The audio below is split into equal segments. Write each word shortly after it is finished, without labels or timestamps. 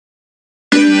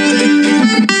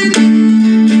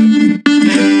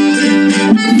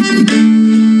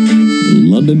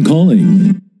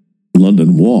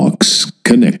Walks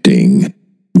Connecting.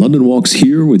 London Walks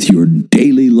here with your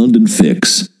daily London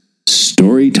fix.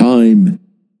 Story time,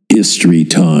 history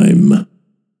time.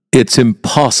 It's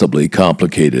impossibly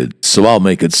complicated, so I'll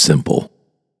make it simple.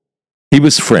 He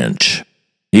was French.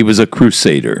 He was a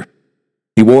crusader.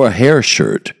 He wore a hair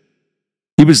shirt.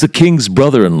 He was the king's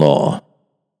brother-in-law.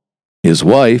 His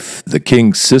wife, the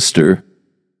king's sister,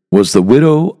 was the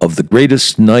widow of the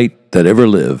greatest knight that ever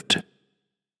lived.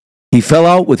 He fell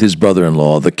out with his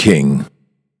brother-in-law, the king.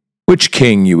 Which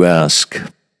king, you ask?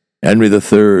 Henry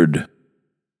III.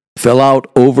 Fell out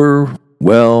over,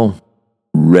 well,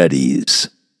 readies.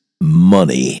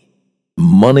 Money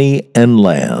and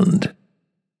land,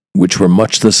 which were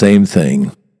much the same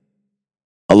thing.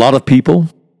 A lot of people,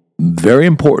 very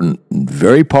important,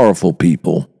 very powerful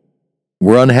people,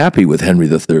 were unhappy with Henry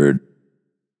III.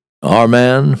 Our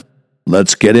man,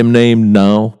 let's get him named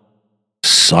now,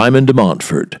 Simon de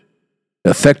Montfort,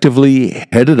 effectively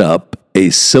headed up a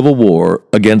civil war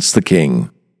against the king.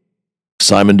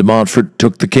 Simon de Montfort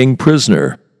took the king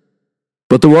prisoner,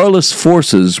 but the royalist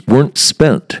forces weren't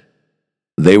spent.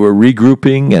 They were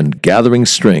regrouping and gathering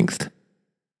strength.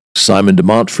 Simon de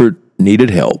Montfort needed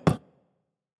help.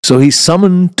 So he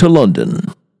summoned to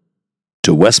London,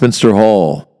 to Westminster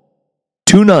Hall,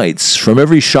 2 knights from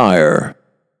every shire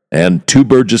and 2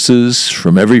 burgesses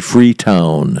from every free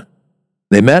town.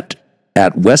 They met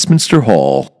at Westminster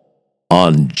Hall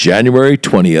on January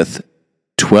 20th,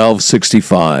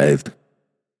 1265.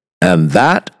 And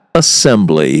that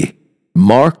assembly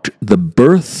marked the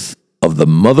birth of the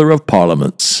Mother of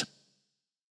Parliaments.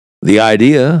 The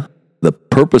idea, the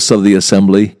purpose of the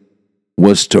assembly,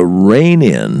 was to rein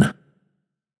in,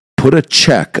 put a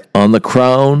check on the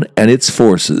crown and its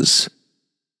forces.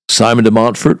 Simon de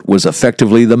Montfort was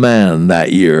effectively the man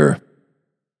that year.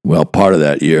 Well, part of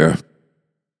that year.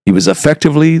 He was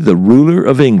effectively the ruler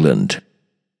of England.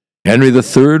 Henry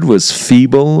III was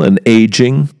feeble and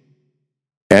aging,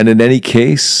 and in any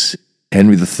case,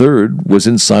 Henry III was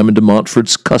in Simon de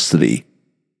Montfort's custody,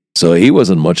 so he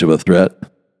wasn't much of a threat.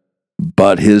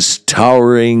 But his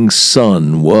towering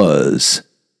son was.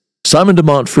 Simon de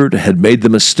Montfort had made the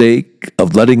mistake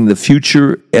of letting the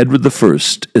future Edward I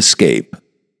escape,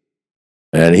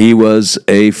 and he was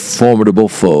a formidable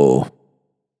foe.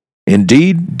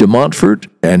 Indeed, de Montfort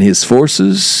and his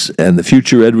forces, and the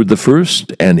future Edward I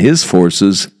and his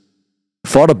forces,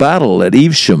 fought a battle at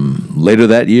Evesham later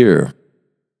that year.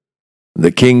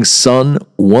 The king's son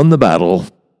won the battle.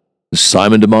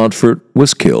 Simon de Montfort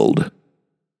was killed.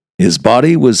 His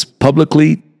body was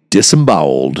publicly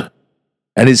disemboweled,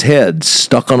 and his head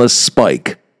stuck on a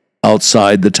spike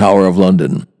outside the Tower of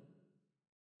London.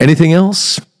 Anything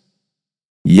else?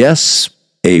 Yes,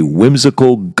 a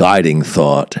whimsical guiding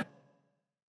thought.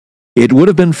 It would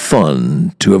have been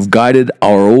fun to have guided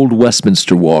our old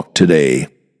Westminster walk today.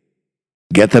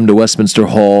 Get them to Westminster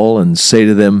Hall and say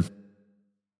to them,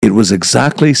 it was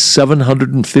exactly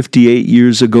 758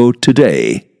 years ago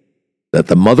today that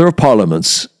the Mother of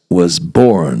Parliaments was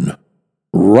born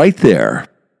right there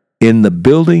in the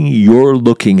building you're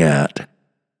looking at.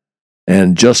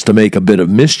 And just to make a bit of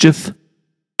mischief,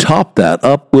 top that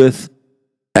up with,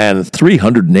 and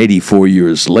 384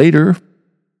 years later,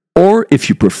 or if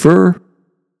you prefer,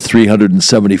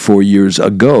 374 years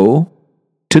ago,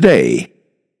 today,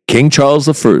 King Charles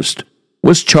I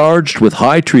was charged with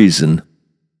high treason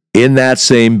in that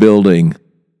same building,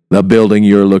 the building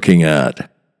you're looking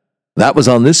at. That was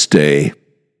on this day,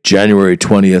 January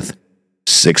 20th,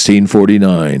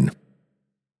 1649.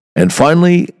 And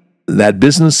finally, that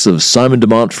business of Simon de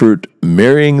Montfort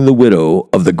marrying the widow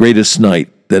of the greatest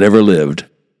knight that ever lived.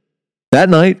 That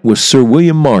knight was Sir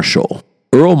William Marshall,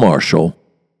 Earl Marshall,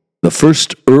 the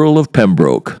first Earl of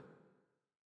Pembroke.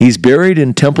 He's buried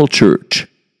in Temple Church.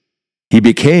 He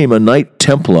became a Knight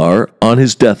Templar on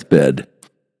his deathbed.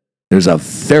 There's a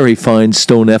very fine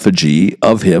stone effigy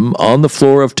of him on the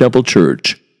floor of Temple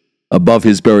Church, above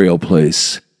his burial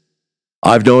place.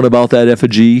 I've known about that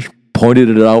effigy, pointed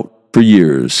it out for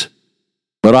years,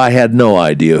 but I had no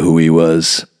idea who he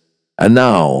was. And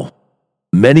now,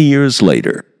 many years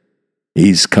later,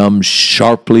 he's come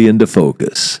sharply into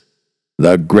focus.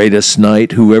 The greatest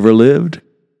knight who ever lived,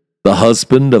 the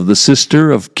husband of the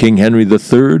sister of King Henry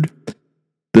III,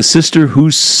 the sister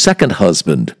whose second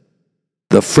husband,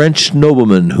 the French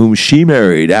nobleman whom she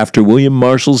married after William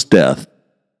Marshall's death,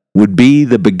 would be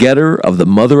the begetter of the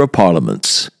Mother of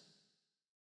Parliaments.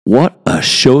 What a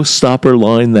showstopper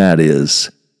line that is.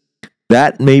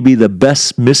 That may be the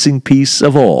best missing piece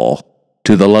of all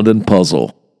to the London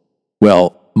puzzle.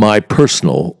 Well, my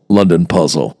personal London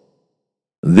puzzle.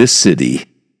 This city,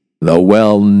 the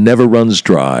well never runs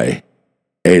dry,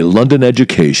 A London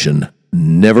education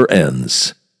never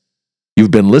ends.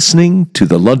 You've been listening to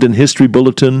the London History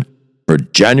Bulletin for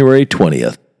January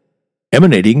 20th,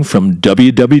 emanating from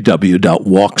www.walks.com,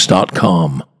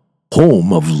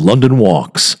 home of London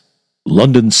Walks,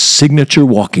 London's signature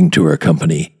walking tour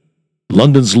company,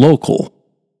 London's local,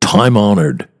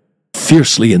 time-honored,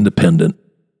 fiercely independent,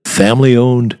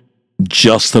 family-owned,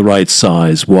 just the right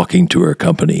size walking tour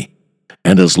company.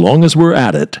 And as long as we're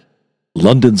at it,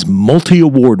 London's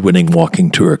multi-award-winning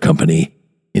walking tour company.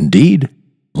 Indeed,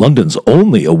 London's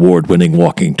only award-winning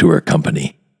walking tour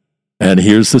company. And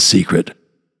here's the secret.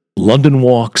 London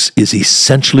Walks is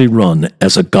essentially run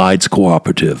as a guides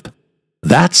cooperative.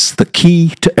 That's the key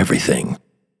to everything.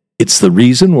 It's the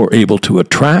reason we're able to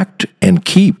attract and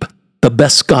keep the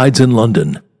best guides in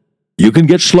London. You can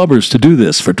get schlubbers to do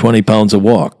this for £20 a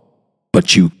walk,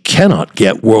 but you cannot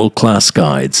get world-class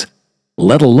guides,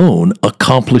 let alone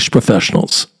accomplished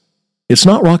professionals. It's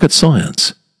not rocket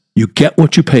science. You get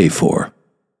what you pay for.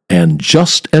 And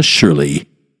just as surely,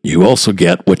 you also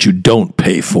get what you don't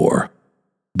pay for.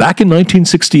 Back in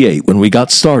 1968, when we got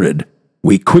started,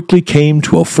 we quickly came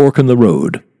to a fork in the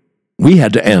road. We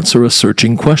had to answer a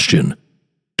searching question.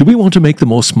 Do we want to make the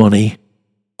most money,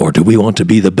 or do we want to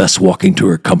be the best walking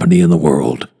tour company in the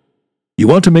world? You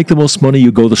want to make the most money,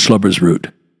 you go the schlubbers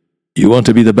route. You want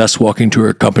to be the best walking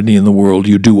tour company in the world,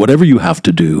 you do whatever you have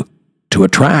to do to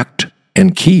attract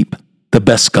and keep the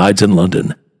best guides in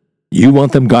London. You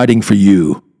want them guiding for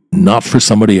you, not for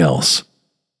somebody else.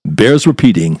 Bears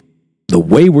repeating, the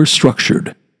way we're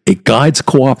structured, a guides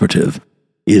cooperative,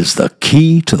 is the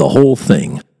key to the whole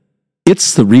thing.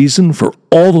 It's the reason for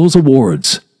all those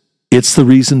awards. It's the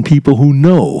reason people who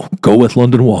know go with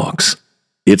London Walks.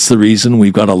 It's the reason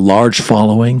we've got a large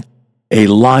following, a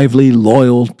lively,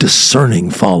 loyal, discerning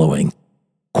following.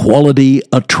 Quality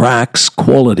attracts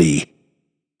quality.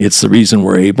 It's the reason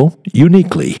we're able,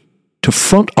 uniquely, to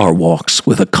front our walks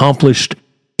with accomplished,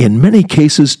 in many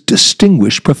cases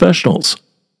distinguished professionals.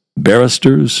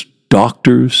 Barristers,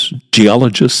 doctors,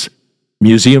 geologists,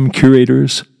 museum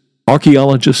curators,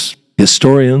 archaeologists,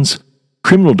 historians,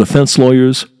 criminal defense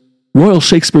lawyers, Royal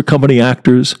Shakespeare Company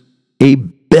actors, a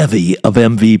bevy of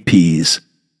MVPs,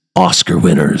 Oscar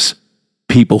winners,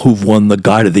 people who've won the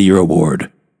Guide of the Year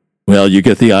award. Well, you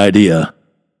get the idea.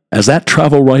 As that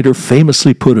travel writer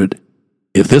famously put it,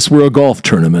 if this were a golf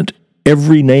tournament,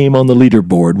 every name on the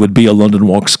leaderboard would be a London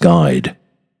Walks guide.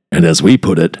 And as we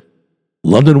put it,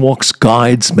 London Walks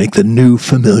guides make the new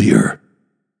familiar,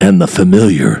 and the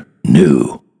familiar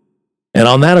new. And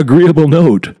on that agreeable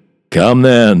note, come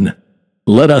then,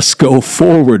 let us go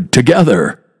forward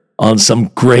together on some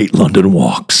great London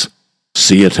Walks.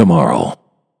 See you tomorrow.